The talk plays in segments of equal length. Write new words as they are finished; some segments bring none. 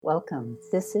Welcome.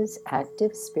 This is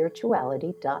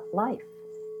ActiveSpirituality.life.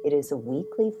 It is a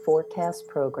weekly forecast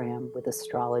program with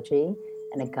astrology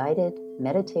and a guided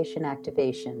meditation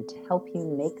activation to help you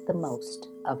make the most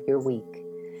of your week.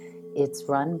 It's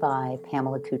run by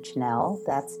Pamela Cuccinell,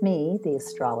 that's me, the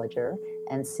astrologer,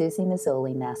 and Susie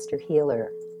Mazzoli, Master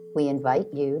Healer. We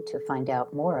invite you to find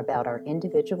out more about our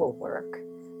individual work.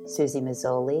 Susie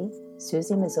Mazzoli,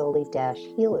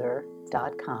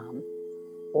 susiemazzoli-healer.com,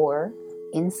 or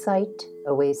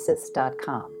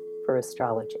insightoasis.com for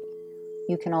astrology.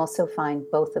 You can also find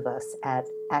both of us at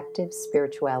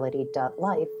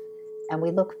activespirituality.life, and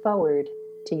we look forward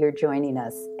to your joining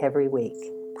us every week.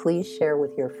 Please share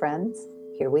with your friends.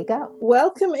 Here we go.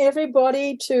 Welcome,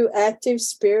 everybody, to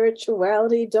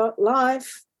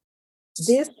activespirituality.life.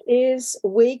 This is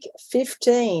week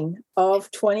 15 of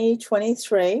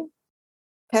 2023.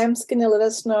 Pam's going to let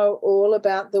us know all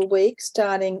about the week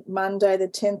starting Monday, the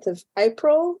 10th of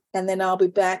April, and then I'll be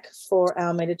back for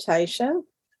our meditation.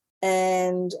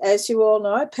 And as you all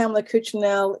know, Pamela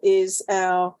Cuccinell is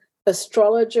our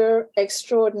astrologer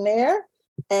extraordinaire,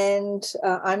 and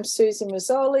I'm Susie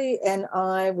Mazzoli, and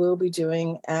I will be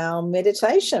doing our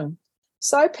meditation.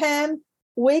 So, Pam,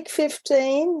 week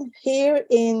 15 here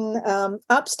in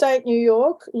upstate New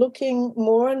York, looking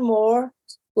more and more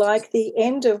like the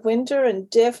end of winter and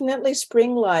definitely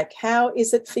spring-like. How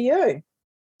is it for you?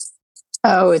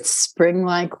 Oh, it's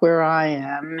spring-like where I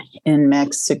am in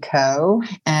Mexico.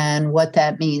 And what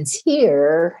that means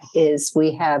here is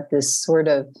we have this sort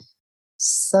of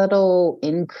subtle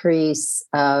increase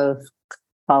of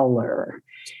color.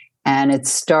 And it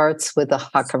starts with the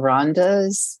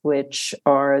jacarandas, which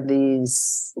are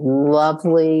these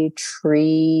lovely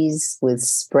trees with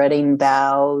spreading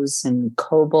boughs and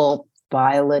cobalt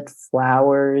violet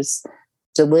flowers,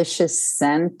 delicious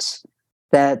scent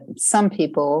that some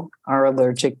people are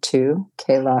allergic to,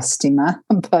 Kelastema,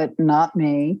 but not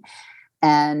me.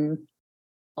 And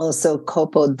also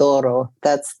copodoro,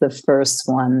 that's the first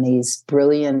one, these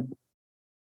brilliant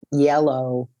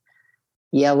yellow,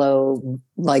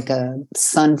 like a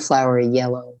sunflower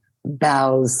yellow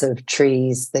boughs of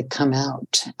trees that come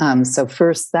out. So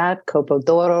first that,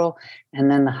 copodoro,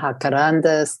 and then the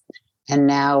jacarandas. And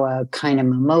now a kind of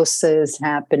mimosa is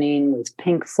happening with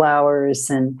pink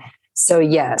flowers. And so,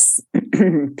 yes,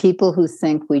 people who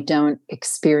think we don't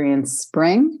experience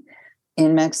spring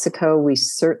in Mexico, we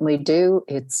certainly do.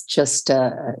 It's just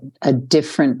a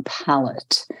different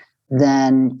palette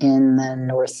than in the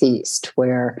Northeast,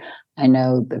 where I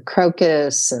know the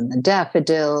crocus and the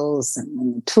daffodils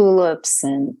and the tulips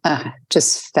and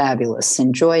just fabulous.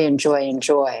 Enjoy,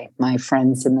 my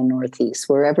friends in the Northeast,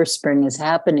 wherever spring is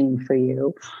happening for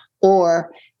you.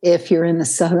 Or if you're in the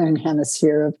Southern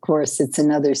Hemisphere, of course, it's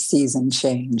another season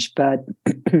change. But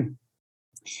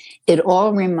it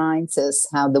all reminds us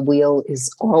how the wheel is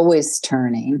always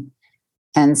turning.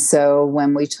 And so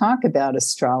when we talk about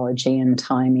astrology and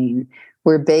timing,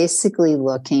 we're basically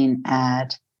looking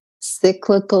at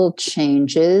cyclical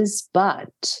changes,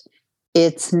 but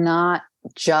it's not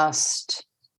just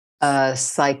a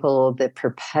cycle that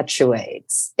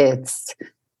perpetuates. It's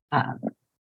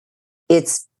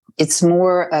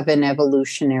more of an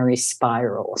evolutionary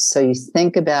spiral. So you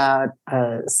think about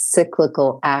a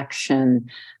cyclical action,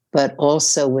 but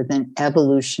also with an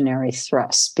evolutionary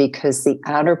thrust, because the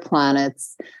outer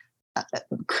planets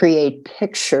create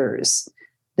pictures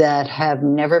that have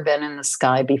never been in the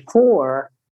sky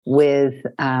before, with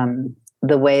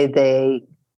the way they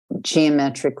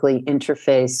geometrically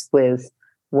interface with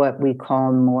what we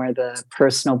call more the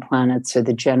personal planets or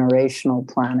the generational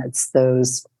planets,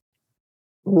 those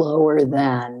lower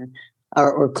than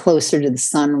or closer to the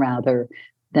sun rather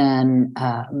than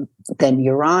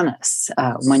Uranus.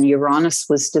 When Uranus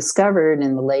was discovered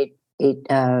in the late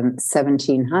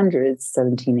 1700s,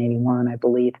 1781, I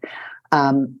believe,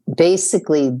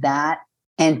 basically that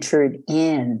entered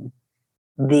in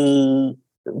the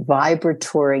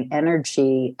vibratory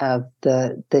energy of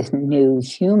the new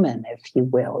human, if you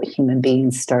will. Human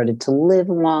beings started to live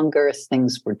longer,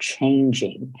 things were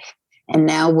changing. And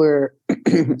now we're,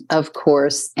 of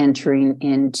course, entering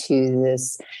into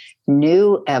this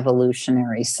new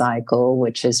evolutionary cycle,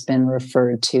 which has been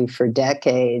referred to for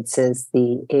decades as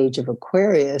the age of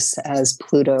Aquarius, as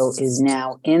Pluto is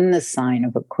now in the sign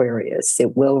of Aquarius.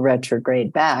 It will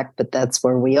retrograde back, but that's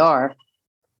where we are.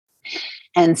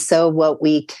 And so what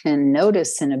we can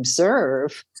notice and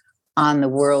observe on the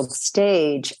world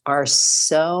stage are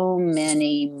so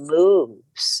many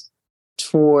moves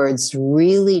towards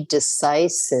really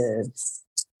decisive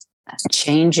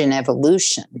change in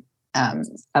evolution.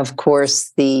 Of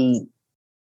course, the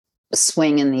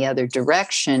swing in the other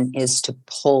direction is to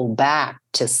pull back,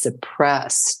 to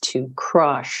suppress, to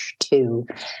crush, to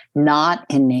not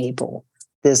enable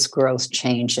this growth,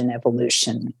 change, and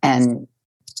evolution. And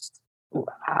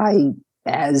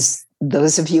as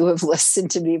those of you who have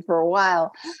listened to me for a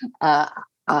while,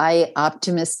 I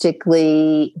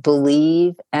optimistically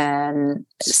believe and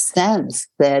sense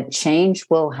that change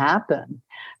will happen.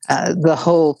 The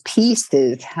whole piece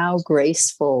is, how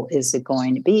graceful is it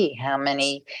going to be? How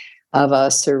many of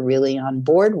us are really on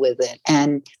board with it?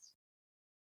 And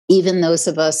even those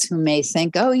of us who may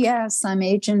think, oh, yes, I'm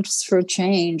agents for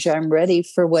change, I'm ready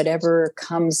for whatever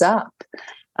comes up.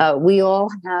 We all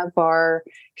have our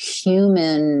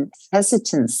human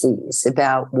hesitancies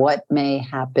about what may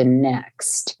happen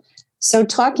next. So,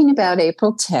 talking about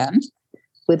April 10th,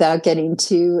 without getting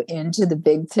too into the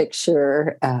big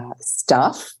picture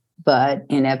stuff, but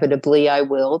inevitably I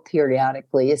will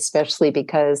periodically, especially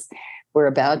because we're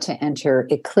about to enter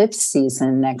eclipse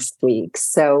season next week.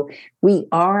 So we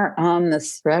are on the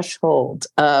threshold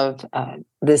of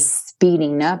this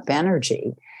speeding up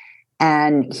energy.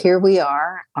 And here we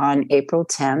are on April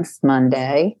 10th,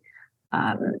 Monday,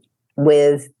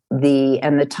 with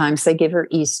the times they give are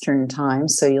Eastern time.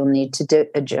 So you'll need to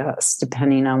adjust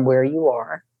depending on where you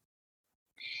are.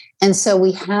 And so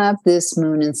we have this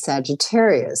moon in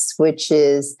Sagittarius, which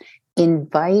is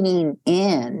inviting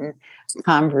in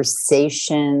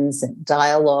conversations and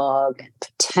dialogue and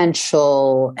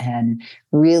potential, and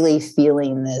really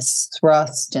feeling this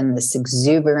thrust and this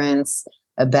exuberance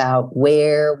about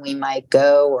where we might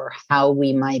go or how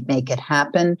we might make it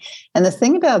happen. And the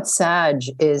thing about Sag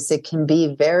is it can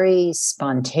be very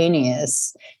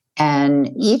spontaneous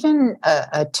and even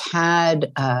a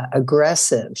tad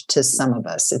aggressive to some of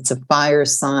us. It's a fire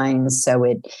sign, so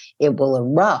it will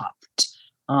erupt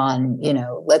on,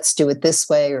 let's do it this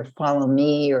way, or follow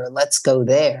me, or let's go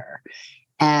there.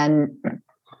 And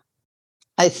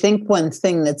I think one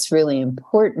thing that's really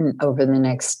important over the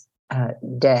next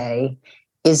day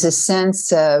is a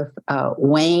sense of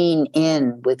weighing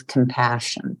in with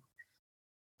compassion.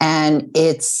 And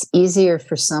it's easier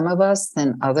for some of us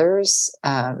than others.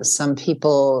 Some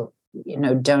people,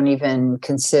 don't even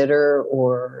consider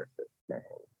or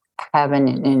have an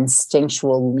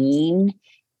instinctual lean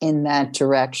in that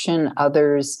direction.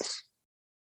 Others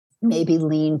maybe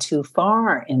lean too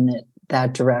far in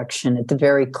that direction at the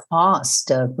very cost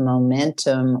of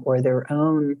momentum or their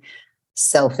own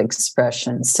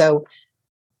self-expression. So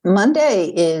Monday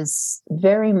is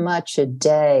very much a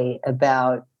day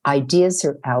about ideas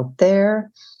are out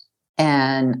there,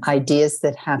 and ideas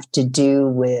that have to do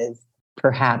with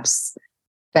perhaps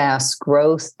fast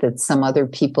growth that some other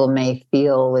people may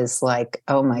feel is like,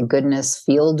 oh my goodness,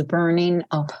 field burning,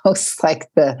 almost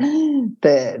like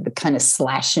the kind of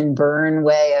slash and burn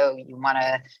way. Oh, you want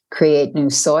to create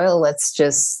new soil? Let's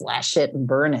just slash it and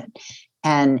burn it.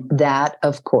 And that,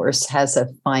 of course, has a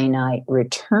finite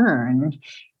return.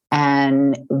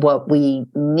 And what we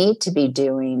need to be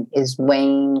doing is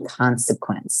weighing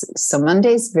consequences. So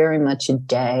Monday's very much a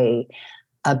day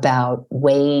about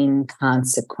weighing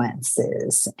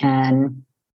consequences and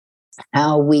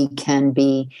how we can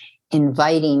be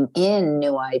inviting in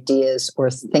new ideas or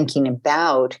thinking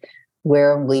about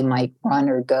where we might run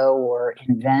or go or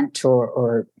invent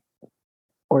or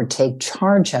take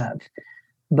charge of.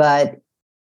 But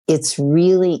it's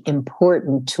really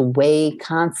important to weigh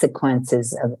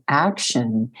consequences of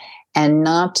action, and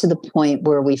not to the point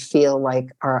where we feel like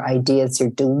our ideas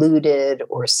are diluted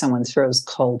or someone throws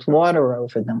cold water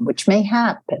over them, which may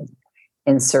happen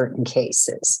in certain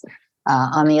cases.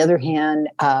 On the other hand,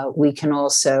 we can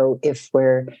also, if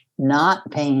we're not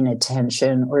paying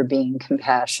attention or being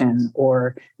compassionate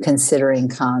or considering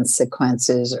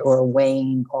consequences or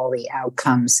weighing all the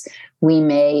outcomes, we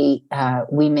may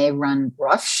run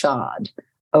roughshod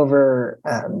over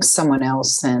someone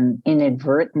else and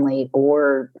inadvertently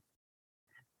or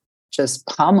just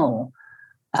pummel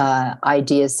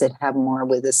ideas that have more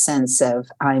with a sense of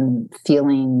I'm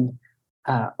feeling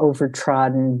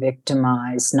overtrodden,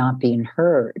 victimized, not being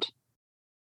heard.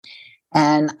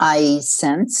 And I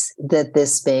sense that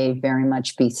this may very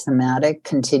much be thematic,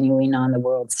 continuing on the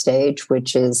world stage,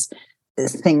 which is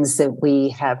things that we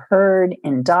have heard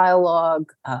in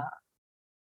dialogue,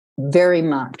 very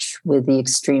much with the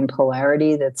extreme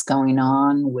polarity that's going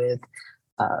on, with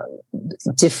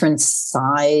different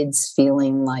sides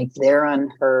feeling like they're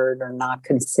unheard or not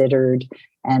considered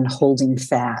and holding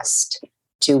fast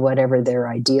to whatever their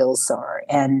ideals are.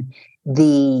 And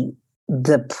the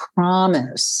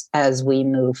promise as we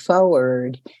move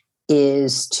forward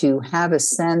is to have a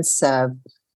sense of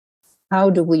how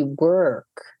do we work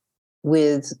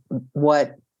with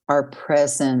what our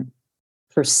present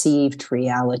perceived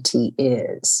reality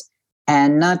is.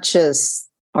 And not just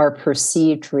our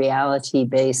perceived reality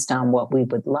based on what we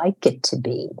would like it to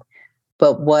be,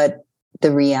 but what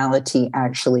the reality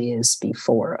actually is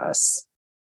before us.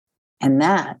 And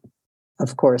that,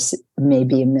 of course, may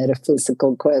be a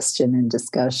metaphysical question and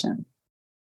discussion.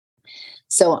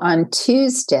 So on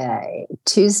Tuesday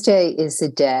is a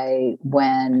day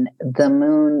when the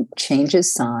moon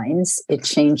changes signs. It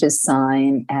changes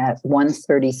sign at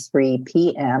 1:33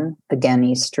 p.m., again,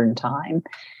 Eastern time.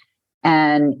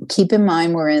 And keep in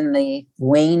mind, we're in the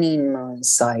waning moon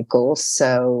cycle.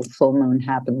 So full moon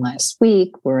happened last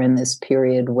week. We're in this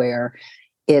period where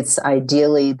it's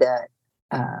ideally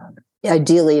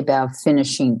about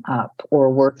finishing up or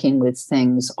working with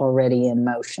things already in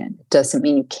motion. It doesn't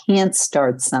mean you can't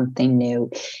start something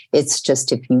new. It's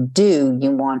just if you do,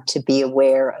 you want to be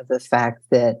aware of the fact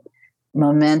that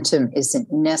momentum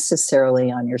isn't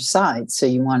necessarily on your side. So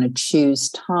you want to choose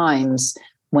times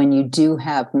when you do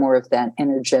have more of that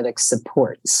energetic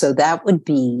support. So that would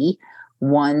be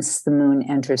once the moon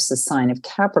enters the sign of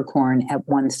Capricorn at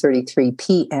 1:33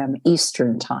 p.m.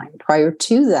 Eastern time. Prior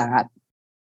to that,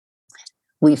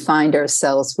 we find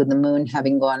ourselves with the moon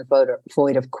having gone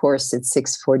void, of course, at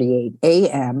 6:48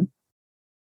 a.m.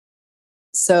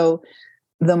 So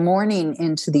the morning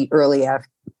into the early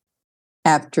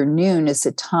afternoon is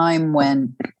a time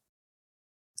when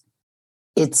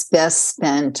it's best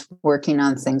spent working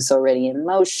on things already in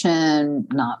motion,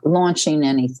 not launching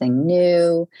anything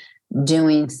new,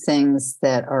 doing things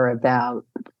that are about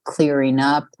clearing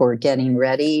up or getting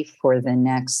ready for the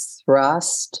next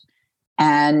thrust.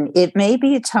 And it may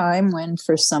be a time when,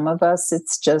 for some of us,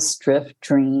 it's just drift,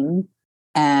 dream,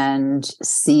 and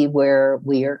see where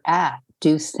we are at.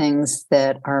 Do things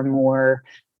that are more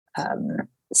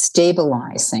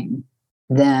stabilizing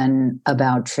than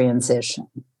about transition.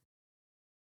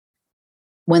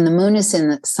 When the moon is in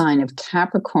the sign of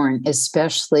Capricorn,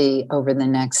 especially over the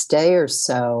next day or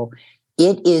so,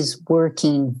 it is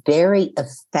working very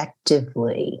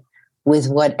effectively with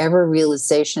whatever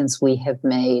realizations we have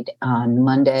made on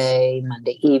Monday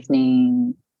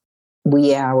evening,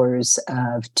 wee hours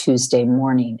of Tuesday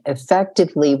morning,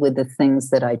 effectively with the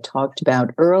things that I talked about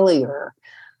earlier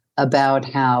about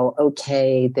how,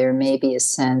 okay, there may be a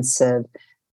sense of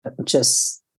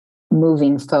just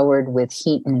moving forward with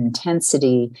heat and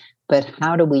intensity, but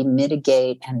how do we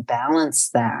mitigate and balance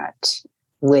that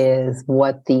with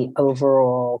what the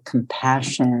overall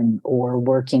compassion or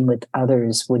working with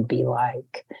others would be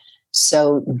like?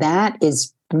 So that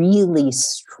is really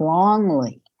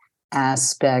strongly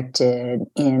aspected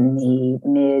in the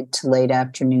mid to late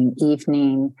afternoon,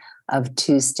 evening of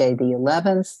Tuesday the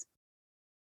 11th,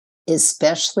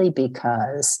 especially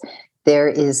because there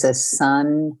is a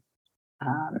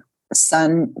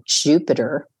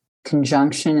Sun-Jupiter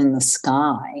conjunction in the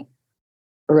sky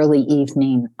early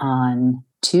evening on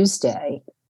Tuesday,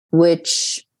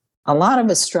 which a lot of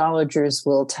astrologers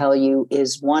will tell you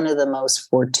is one of the most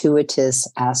fortuitous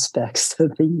aspects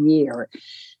of the year.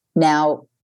 Now,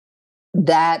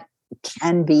 that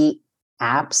can be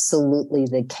absolutely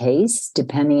the case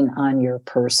depending on your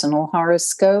personal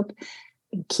horoscope.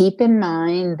 Keep in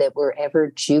mind that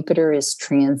wherever Jupiter is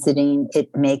transiting,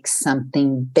 it makes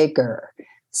something bigger.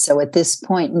 So at this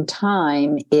point in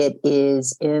time, it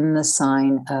is in the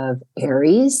sign of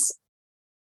Aries.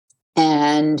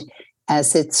 And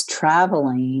as it's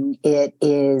traveling, it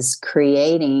is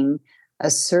creating a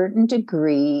certain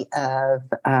degree of,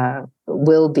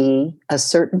 will be a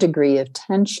certain degree of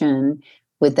tension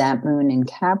with that moon in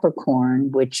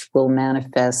Capricorn, which will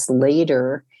manifest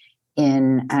later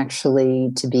in,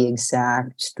 actually, to be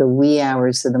exact, the wee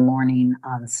hours of the morning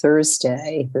on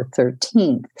Thursday, the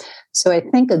 13th. So I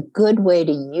think a good way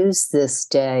to use this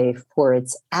day for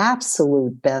its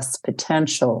absolute best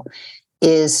potential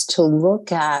is to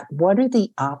look at what are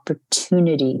the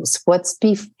opportunities, what's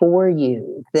before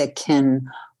you that can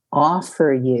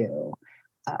offer you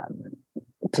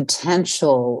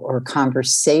potential or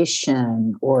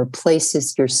conversation or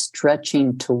places you're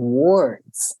stretching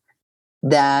towards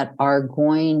that are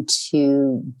going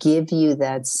to give you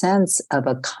that sense of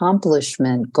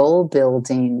accomplishment, goal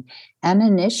building, and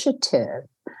initiative.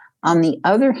 On the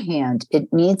other hand,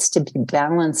 it needs to be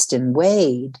balanced and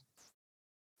weighed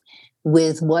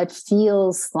with what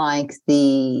feels like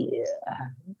the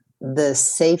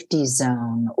safety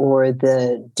zone, or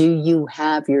do you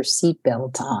have your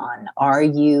seatbelt on? Are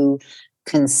you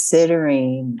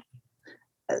considering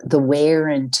the wear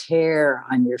and tear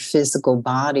on your physical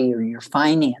body or your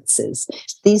finances?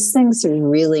 These things are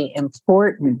really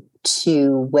important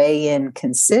to weigh and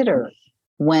consider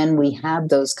when we have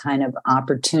those kind of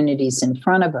opportunities in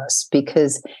front of us,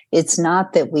 because it's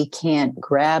not that we can't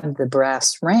grab the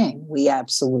brass ring. We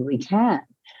absolutely can.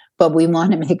 But we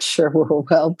want to make sure we're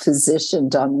well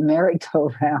positioned on the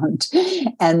merry-go-round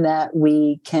and that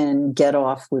we can get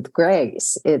off with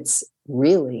grace. It's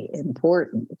really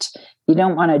important. You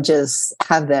don't want to just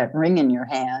have that ring in your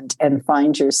hand and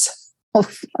find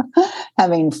yourself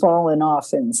having fallen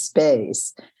off in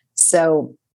space.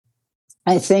 So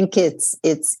I think it's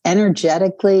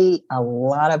energetically a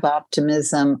lot of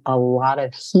optimism, a lot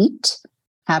of heat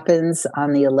happens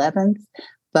on the 11th,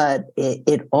 but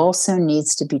it also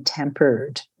needs to be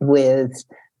tempered with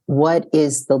what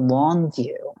is the long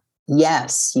view.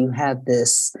 Yes, you have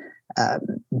this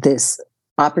this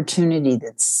opportunity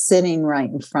that's sitting right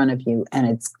in front of you, and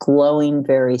it's glowing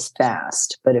very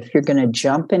fast. But if you're going to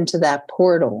jump into that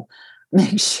portal,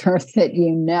 make sure that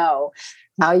you know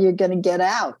how you're going to get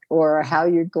out or how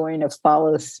you're going to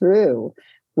follow through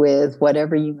with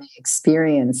whatever you may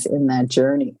experience in that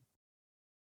journey.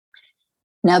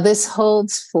 Now, this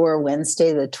holds for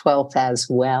Wednesday, the 12th as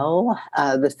well.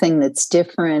 The thing that's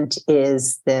different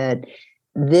is that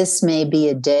this may be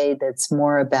a day that's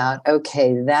more about,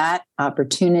 okay, that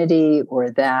opportunity or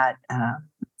that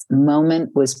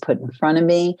moment was put in front of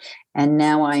me, and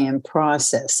now I am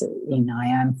processing. I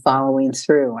am following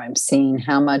through. I'm seeing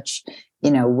how much,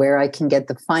 where I can get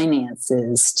the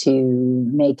finances to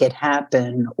make it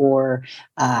happen, or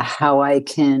how I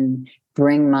can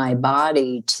bring my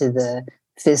body to the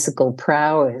physical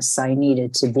prowess I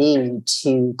needed to be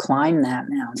to climb that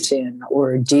mountain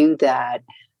or do that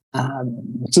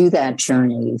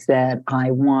journey that I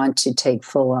want to take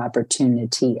full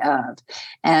opportunity of.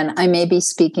 And I may be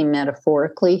speaking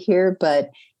metaphorically here, but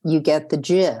you get the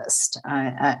gist.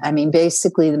 I mean,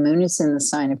 basically, the moon is in the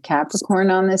sign of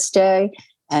Capricorn on this day,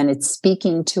 and it's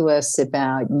speaking to us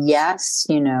about, yes,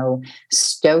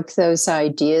 stoke those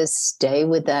ideas, stay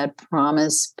with that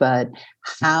promise, but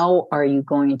how are you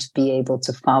going to be able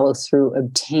to follow through,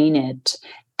 obtain it,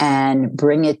 and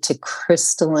bring it to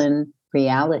crystalline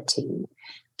reality?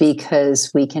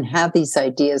 Because we can have these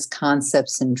ideas,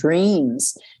 concepts, and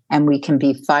dreams, and we can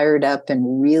be fired up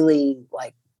and really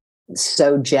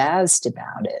so jazzed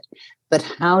about it. But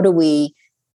how do we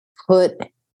put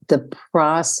the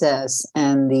process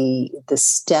and the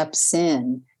steps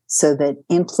in so that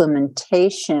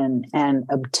implementation and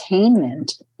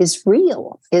obtainment is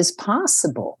real, is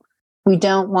possible? We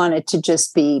don't want it to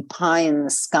just be pie in the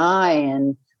sky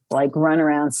and run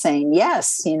around saying,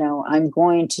 yes, I'm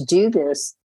going to do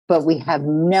this, but we have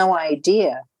no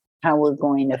idea how we're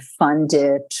going to fund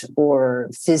it or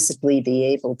physically be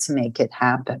able to make it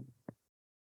happen.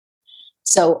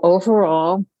 So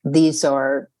overall, these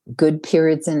are good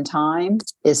periods in time,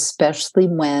 especially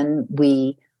when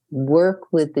we work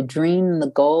with the dream, the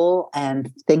goal,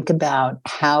 and think about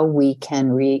how we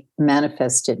can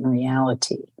manifest it in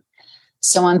reality.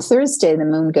 So on Thursday, the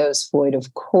moon goes void,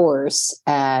 of course,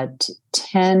 at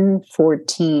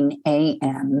 10:14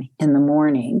 a.m. in the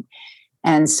morning.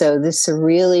 And so this is a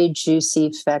really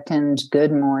juicy, fecund,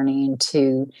 good morning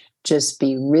to just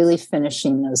be really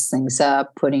finishing those things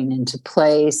up, putting into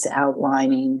place,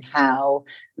 outlining how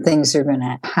things are going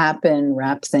to happen,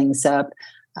 wrap things up.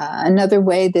 Another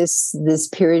way this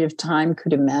period of time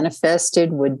could have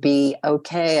manifested would be,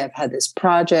 okay, I've had this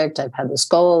project, I've had this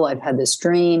goal, I've had this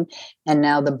dream, and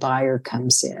now the buyer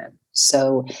comes in.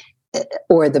 So,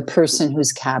 or the person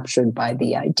who's captured by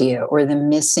the idea, or the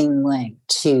missing link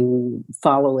to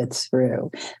follow it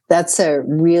through. That's a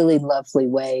really lovely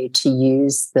way to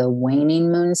use the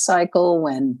waning moon cycle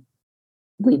when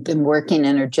we've been working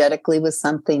energetically with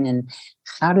something, and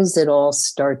how does it all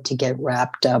start to get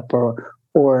wrapped up,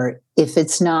 or if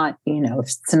it's not, if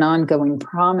it's an ongoing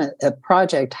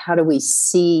project, how do we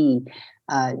see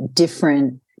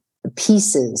different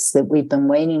pieces that we've been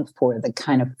waiting for that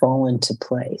kind of fall into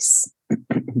place?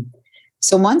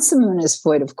 So once the moon is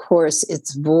void, of course,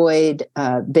 it's void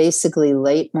basically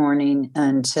late morning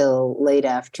until late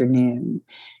afternoon.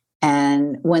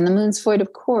 And when the moon's void,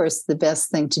 of course, the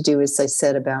best thing to do, as I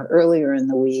said about earlier in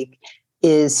the week,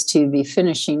 is to be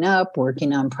finishing up,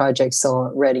 working on projects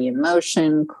already in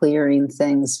motion, clearing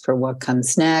things for what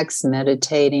comes next,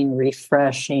 meditating,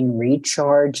 refreshing,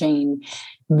 recharging,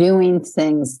 doing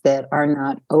things that are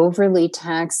not overly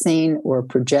taxing or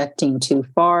projecting too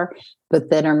far, but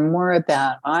that are more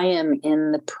about, I am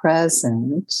in the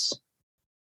present,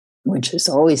 which is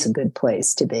always a good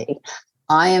place to be.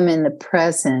 I am in the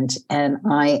present, and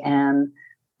I am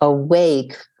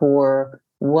awake for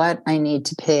what I need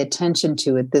to pay attention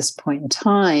to at this point in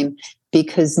time,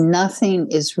 because nothing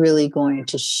is really going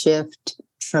to shift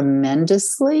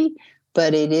tremendously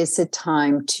but it is a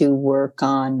time to work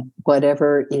on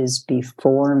whatever is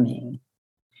before me.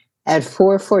 At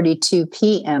 4:42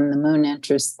 p.m., the moon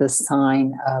enters the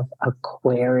sign of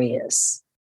Aquarius.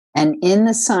 And in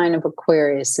the sign of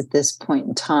Aquarius at this point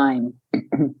in time,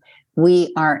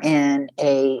 we are in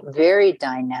a very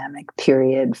dynamic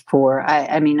period for,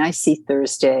 I see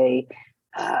Thursday,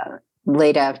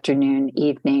 late afternoon,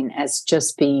 evening as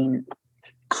just being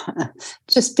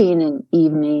an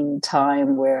evening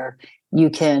time where you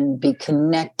can be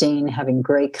connecting, having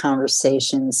great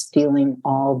conversations, feeling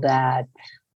all that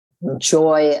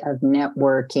joy of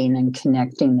networking and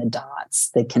connecting the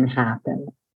dots that can happen.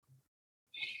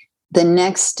 The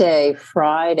next day,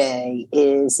 Friday,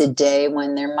 is a day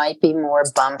when there might be more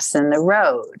bumps in the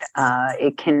road.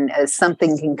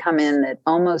 Something can come in that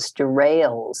almost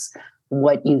derails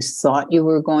what you thought you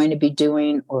were going to be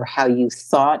doing or how you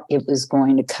thought it was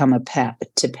going to come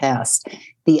to pass.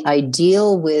 The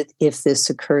ideal with if this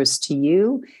occurs to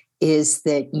you is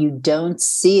that you don't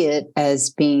see it as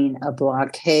being a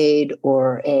blockade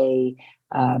or a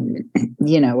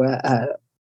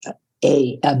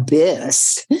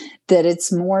abyss, that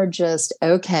it's more just,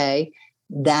 okay,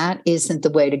 that isn't the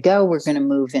way to go. We're going to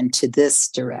move into this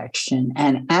direction.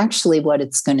 And actually what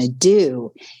it's going to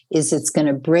do is it's going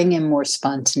to bring in more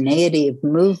spontaneity of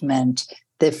movement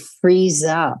that frees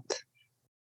up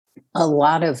a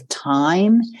lot of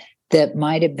time that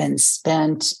might have been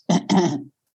spent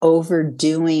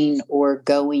overdoing or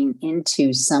going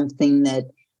into something that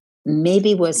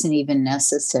maybe wasn't even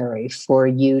necessary for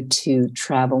you to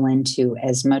travel into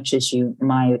as much as you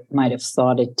might have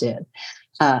thought it did.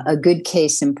 A good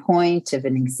case in point of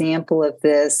an example of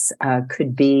this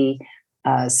could be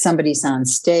somebody's on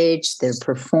stage, they're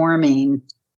performing,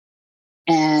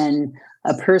 and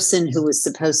a person who was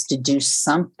supposed to do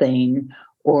something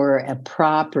or a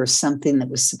prop or something that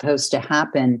was supposed to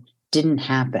happen didn't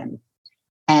happen.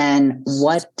 And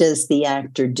what does the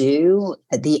actor do?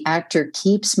 The actor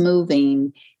keeps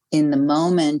moving in the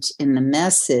moment, in the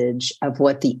message of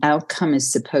what the outcome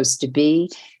is supposed to be,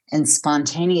 and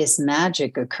spontaneous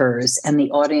magic occurs, and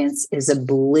the audience is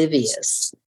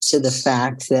oblivious to the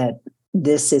fact that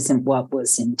this isn't what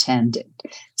was intended.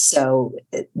 So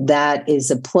that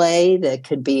is a play that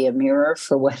could be a mirror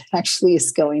for what actually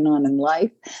is going on in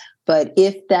life. But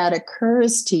if that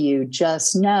occurs to you,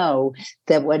 just know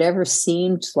that whatever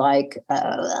seemed like,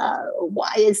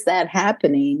 why is that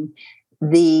happening?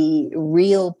 The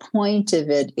real point of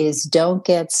it is don't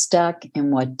get stuck in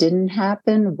what didn't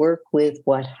happen, work with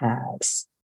what has.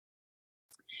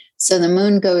 So the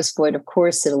moon goes void, of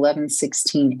course, at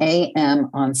 11:16 a.m.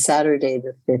 on Saturday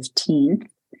the 15th.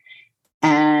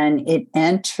 And it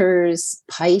enters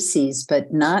Pisces,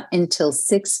 but not until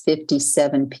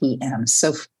 6:57 p.m.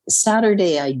 So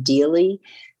Saturday, ideally,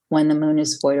 when the moon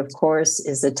is void, of course,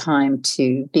 is a time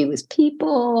to be with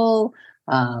people,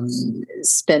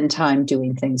 spend time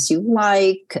doing things you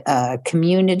like,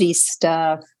 community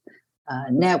stuff,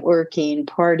 networking,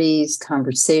 parties,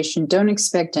 conversation. Don't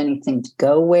expect anything to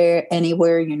go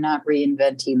anywhere. You're not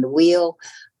reinventing the wheel.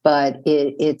 But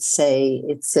it's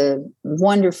a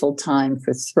wonderful time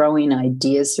for throwing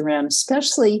ideas around,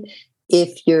 especially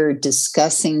if you're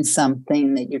discussing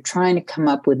something that you're trying to come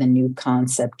up with a new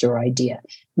concept or idea.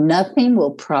 Nothing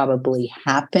will probably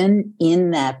happen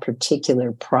in that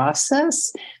particular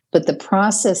process, but the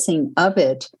processing of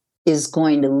it is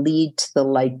going to lead to the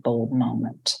light bulb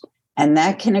moment. And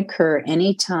that can occur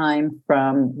anytime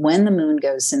from when the moon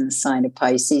goes in the sign of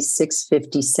Pisces,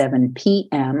 6:57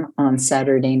 p.m. on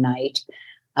Saturday night,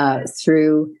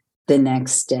 through the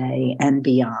next day and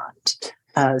beyond.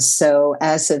 So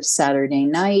as of Saturday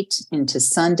night into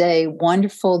Sunday,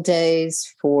 wonderful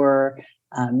days for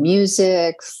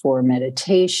music, for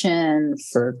meditation,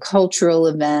 for cultural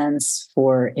events,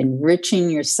 for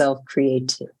enriching yourself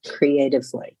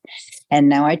creatively. And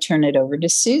now I turn it over to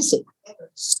Susie.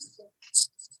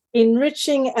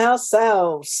 Enriching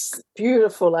ourselves.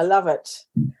 Beautiful. I love it.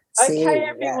 Okay,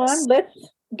 everyone, yes. Let's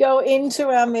go into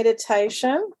our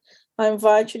meditation. I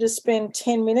invite you to spend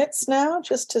 10 minutes now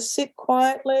just to sit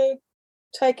quietly,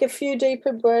 take a few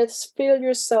deeper breaths, feel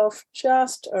yourself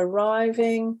just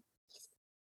arriving.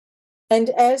 And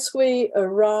as we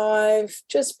arrive,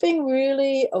 just being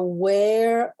really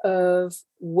aware of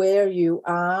where you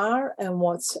are and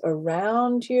what's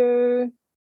around you.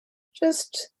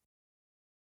 Just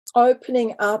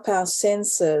opening up our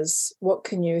senses. What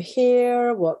can you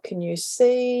hear? What can you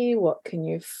see? What can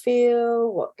you feel?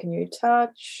 What can you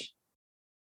touch?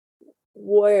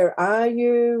 Where are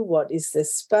you? What is the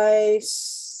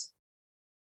space?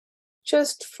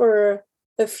 Just for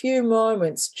a few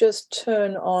moments, just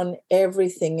turn on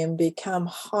everything and become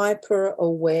hyper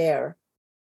aware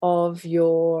of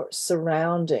your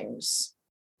surroundings,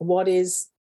 what is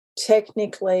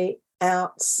technically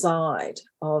outside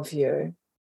of you.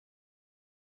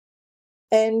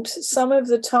 And some of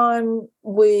the time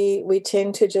we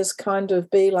tend to just kind of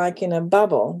be like in a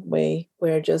bubble.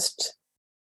 We're just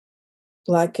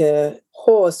like a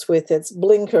horse with its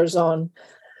blinkers on.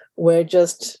 We're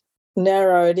just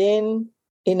narrowed in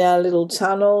our little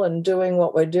tunnel and doing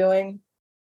what we're doing.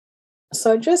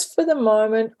 So just for the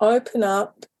moment, open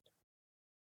up.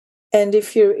 And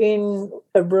if you're in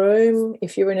a room,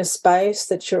 if you're in a space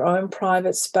that's your own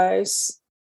private space,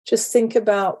 just think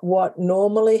about what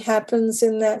normally happens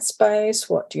in that space.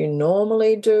 What do you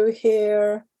normally do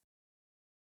here?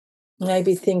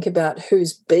 Maybe think about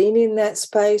who's been in that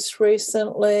space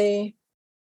recently.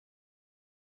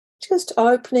 Just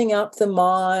opening up the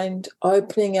mind,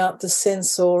 opening up the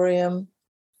sensorium,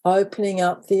 opening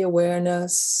up the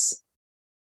awareness,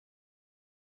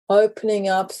 opening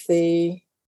up the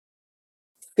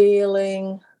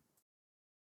feeling.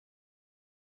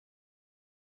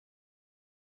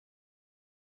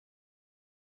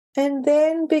 And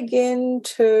then begin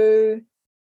to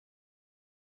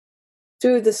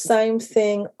do the same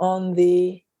thing on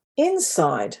the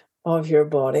inside of your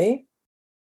body.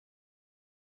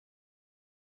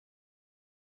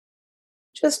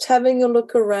 Just having a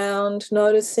look around,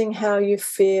 noticing how you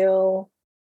feel.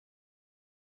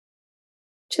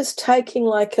 Just taking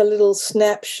like a little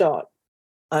snapshot.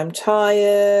 I'm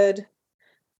tired.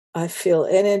 I feel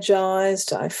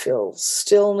energized. I feel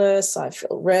stillness. I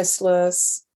feel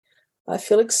restless. I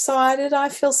feel excited. I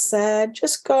feel sad.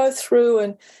 Just go through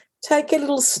and take a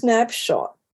little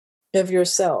snapshot of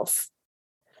yourself.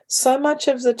 So much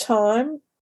of the time,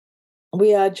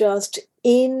 we are just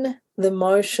in the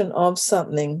motion of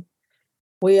something.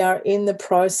 We are in the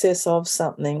process of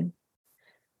something.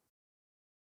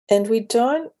 And we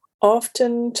don't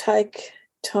often take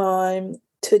time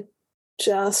to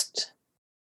just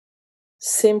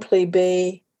simply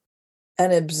be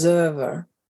an observer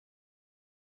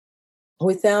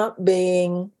without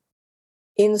being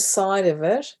inside of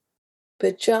it,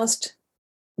 but just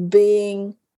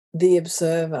being the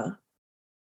observer.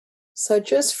 So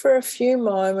just for a few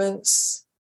moments,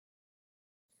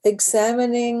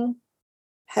 examining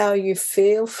how you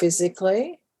feel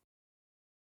physically.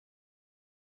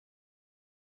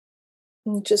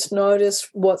 And just notice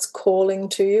what's calling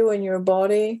to you in your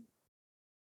body.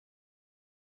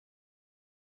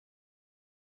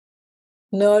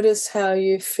 Notice how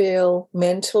you feel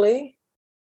mentally.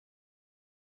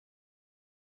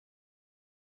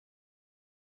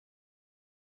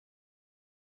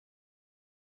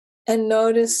 And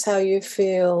notice how you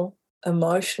feel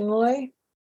emotionally.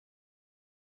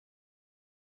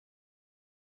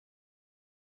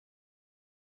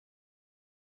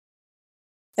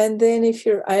 And then if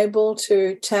you're able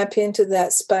to tap into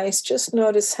that space, just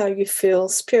notice how you feel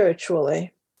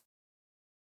spiritually.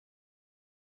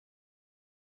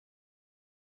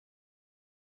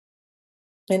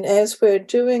 And as we're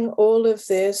doing all of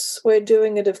this, we're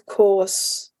doing it, of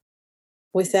course,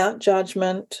 without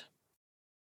judgment.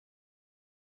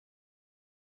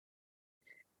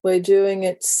 We're doing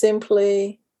it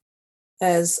simply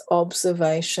as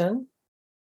observation.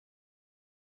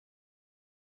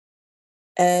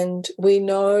 And we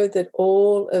know that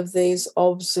all of these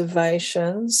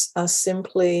observations are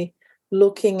simply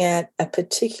looking at a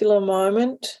particular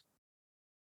moment,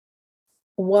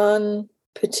 one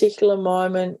particular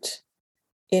moment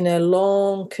in a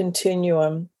long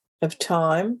continuum of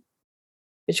time,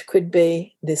 which could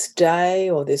be this day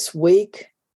or this week,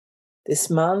 this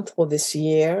month or this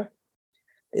year,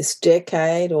 this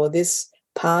decade or this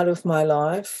part of my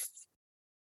life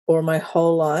or my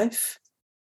whole life.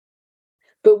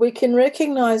 But we can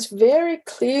recognize very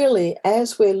clearly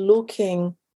as we're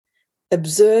looking,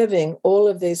 observing all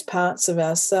of these parts of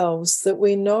ourselves, that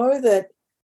we know that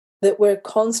we're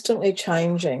constantly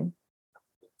changing,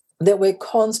 that we're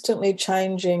constantly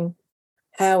changing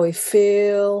how we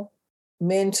feel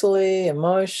mentally,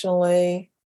 emotionally,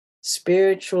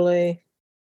 spiritually.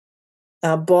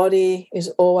 Our body is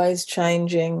always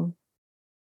changing.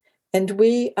 And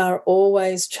we are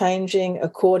always changing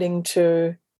according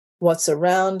to what's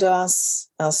around us,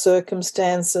 our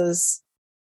circumstances,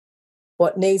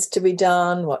 what needs to be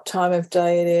done, what time of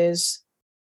day it is.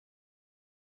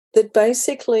 That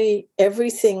basically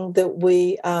everything that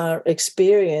we are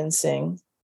experiencing,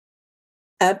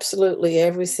 absolutely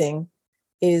everything,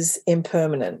 is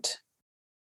impermanent.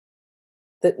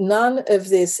 That none of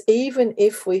this, even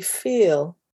if we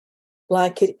feel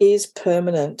like it is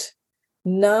permanent,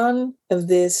 None of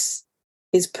this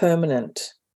is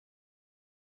permanent.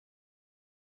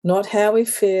 Not how we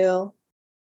feel,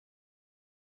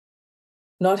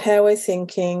 not how we're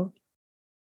thinking,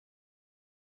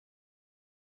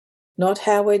 not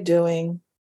how we're doing.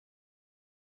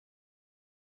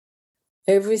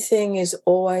 Everything is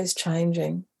always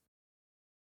changing.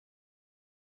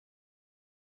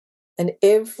 And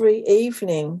every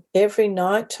evening, every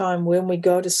nighttime when we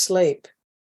go to sleep,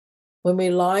 when we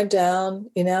lie down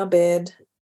in our bed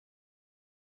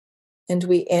and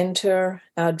we enter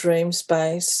our dream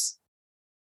space,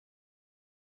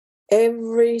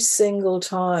 every single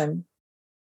time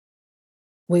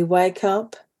we wake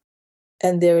up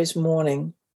and there is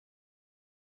morning.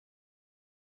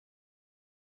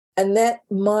 And that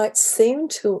might seem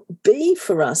to be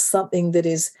for us something that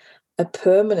is a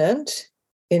permanent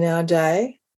in our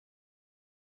day.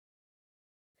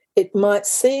 It might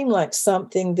seem like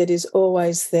something that is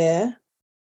always there,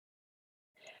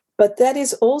 but that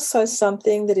is also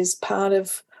something that is part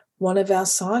of one of our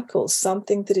cycles,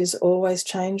 something that is always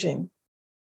changing.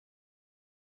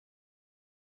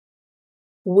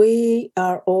 We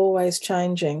are always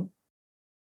changing.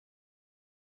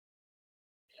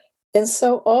 And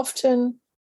so often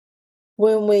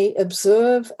when we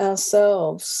observe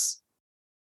ourselves,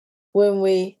 when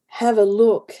we have a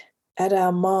look at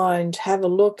our mind, have a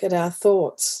look at our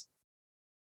thoughts,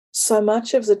 so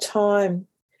much of the time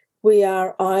we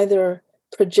are either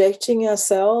projecting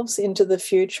ourselves into the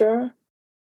future,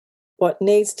 what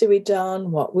needs to be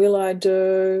done, what will I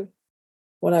do,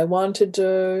 what I want to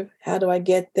do, how do I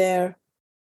get there?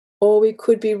 Or we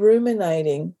could be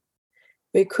ruminating.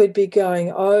 We could be going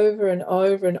over and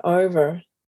over and over,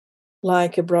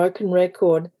 like a broken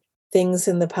record, things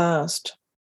in the past.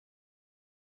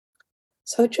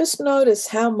 So just notice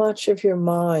how much of your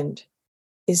mind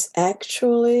is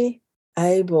actually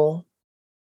able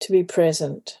to be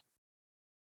present.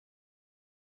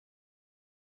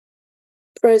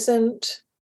 Present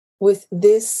with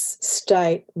this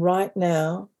state right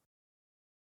now,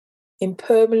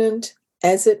 impermanent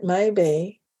as it may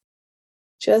be,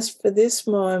 just for this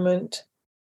moment,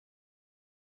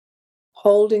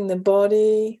 holding the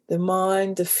body, the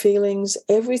mind, the feelings,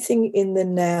 everything in the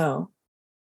now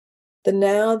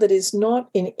that is not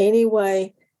in any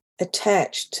way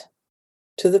attached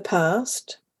to the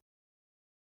past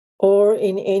or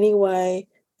in any way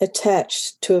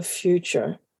attached to a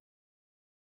future.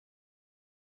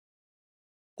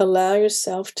 Allow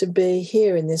yourself to be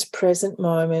here in this present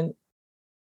moment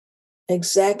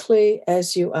exactly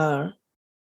as you are.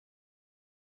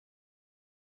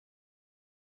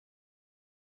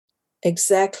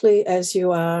 Exactly as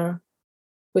you are,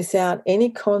 without any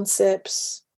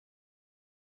concepts,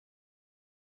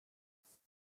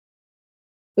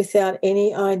 without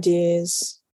any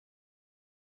ideas,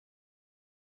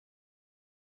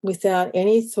 without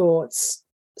any thoughts,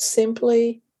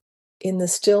 simply in the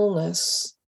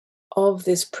stillness of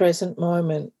this present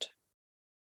moment.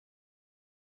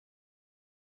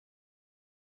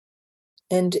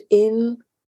 And in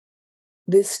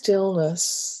this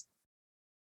stillness,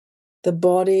 the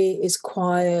body is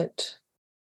quiet,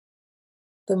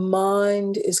 the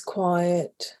mind is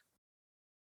quiet.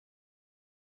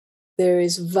 There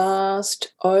is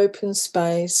vast open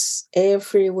space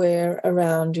everywhere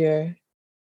around you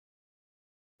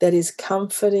that is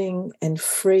comforting and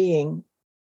freeing,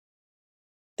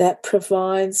 that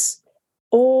provides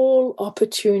all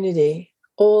opportunity,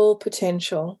 all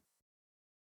potential.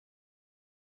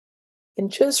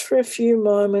 And just for a few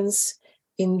moments,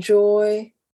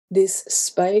 enjoy this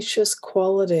spacious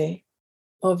quality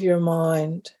of your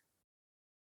mind,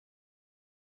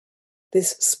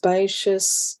 this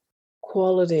spacious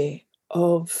quality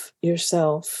of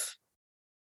yourself.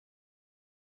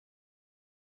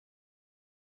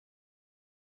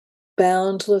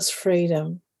 Boundless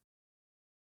freedom.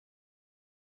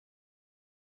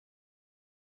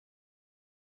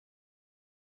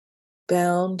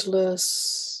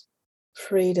 Boundless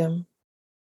freedom.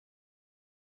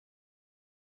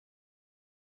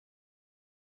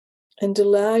 And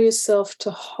allow yourself to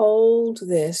hold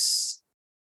this,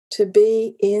 to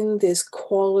be in this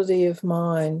quality of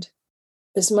mind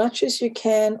as much as you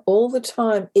can all the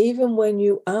time, even when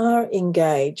you are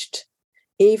engaged,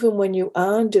 even when you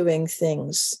are doing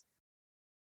things.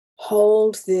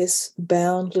 Hold this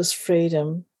boundless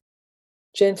freedom,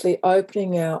 gently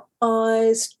opening our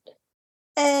eyes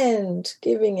and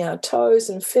giving our toes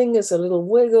and fingers a little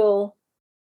wiggle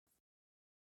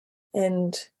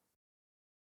and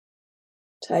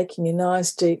taking a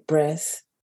nice deep breath.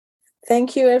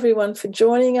 Thank you, everyone, for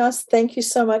joining us. Thank you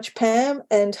so much, Pam,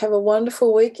 and have a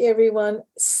wonderful week, everyone.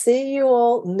 See you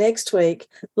all next week.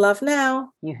 Love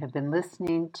now. You have been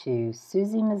listening to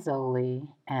Susie Mazzoli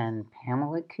and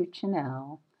Pamela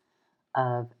Cuccinell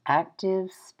of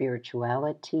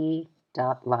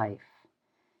ActiveSpirituality.life.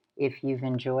 If you've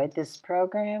enjoyed this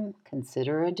program,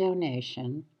 consider a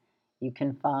donation. You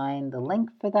can find the link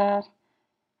for that,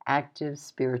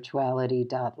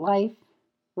 ActiveSpirituality.life.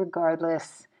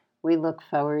 Regardless, we look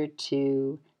forward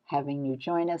to having you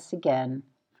join us again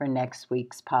for next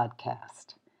week's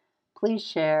podcast. Please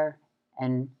share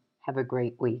and have a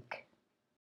great week.